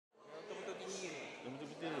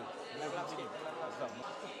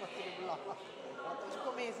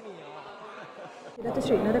Dr.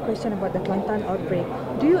 Sri, another question about the Kelantan outbreak.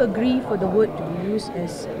 Do you agree for the word to be used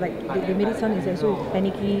as, like, they made it sound as so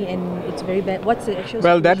panicky and it's very bad? What's the actual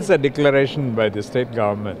Well, situation? that is a declaration by the state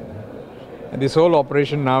government. And this whole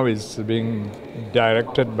operation now is being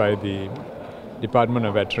directed by the Department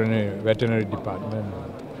of Veterinary Department.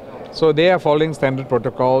 So they are following standard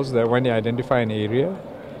protocols that when they identify an area,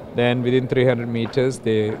 then within 300 meters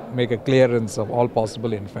they make a clearance of all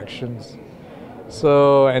possible infections.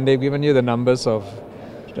 So, and they've given you the numbers of,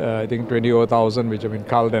 I think 20,000 which have been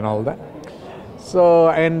culled and all that. So,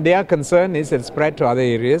 and their concern is it spread to other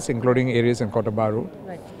areas, including areas in Kota Baru.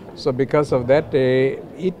 Right. So, because of that,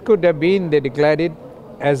 it could have been they declared it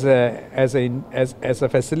as a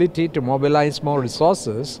facility to mobilize more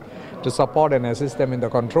resources to support and assist them in the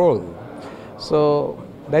control. So,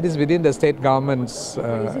 that is within the state government's.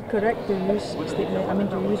 Is it correct to use statement? I mean,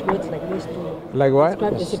 to use words like this to like what?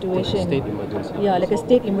 describe the situation? State emergency. Yeah, like a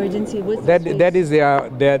state emergency. What's That is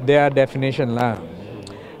their definition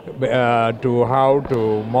to how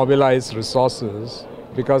to mobilize resources,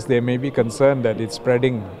 because they may be concerned that it's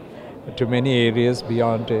spreading to many areas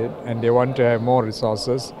beyond it, and they want to have more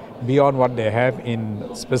resources beyond what they have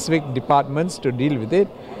in specific departments to deal with it.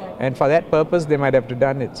 And for that purpose, they might have to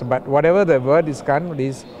done it. So, but whatever the word is,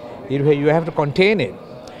 you have to contain it.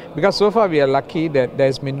 Because so far we are lucky that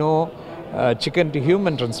there's been no chicken to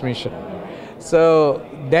human transmission. So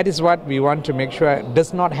that is what we want to make sure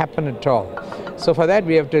does not happen at all. So for that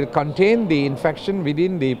we have to contain the infection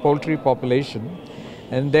within the poultry population,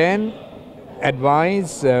 and then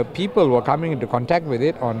advise people who are coming into contact with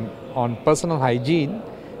it on personal hygiene,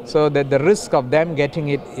 so that the risk of them getting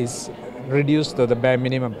it is reduced to the bare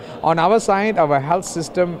minimum. On our side, our health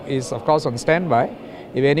system is of course on standby.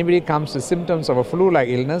 If anybody comes with symptoms of a flu-like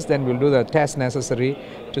illness, then we'll do the test necessary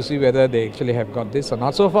to see whether they actually have got this or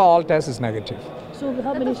not. So far, all tests is negative. So the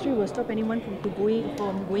health ministry will stop anyone from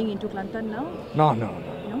going into Kelantan now? No.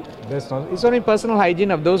 No? That's not. It's only personal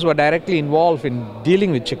hygiene of those who are directly involved in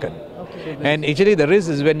dealing with chicken. Okay. And actually, the risk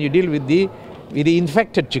is when you deal with the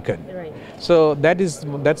infected chicken. Right. So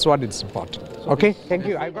that's what is important. Okay. Thank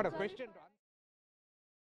you. I've got a question.